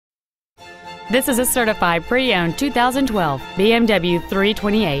This is a certified pre-owned 2012 BMW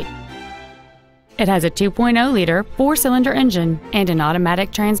 328. It has a 2.0-liter four-cylinder engine and an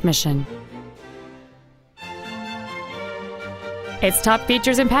automatic transmission. Its top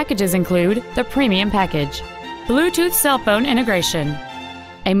features and packages include the Premium Package, Bluetooth cell phone integration,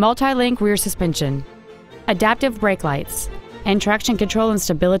 a multi-link rear suspension, adaptive brake lights, and traction control and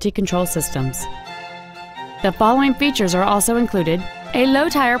stability control systems. The following features are also included: a low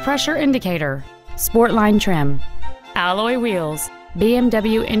tire pressure indicator, Sportline trim, alloy wheels,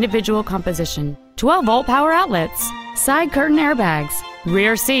 BMW individual composition, 12-volt power outlets, side curtain airbags,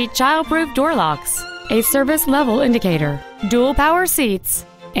 rear seat child-proof door locks, a service level indicator, dual power seats,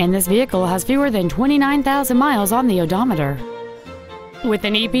 and this vehicle has fewer than 29,000 miles on the odometer. With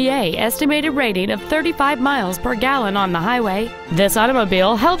an EPA estimated rating of 35 miles per gallon on the highway, this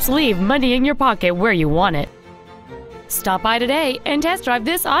automobile helps leave money in your pocket where you want it. Stop by today and test drive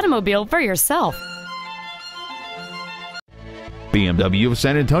this automobile for yourself. BMW of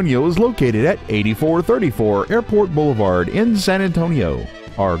San Antonio is located at 8434 Airport Boulevard in San Antonio.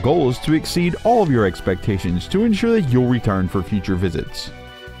 Our goal is to exceed all of your expectations to ensure that you'll return for future visits.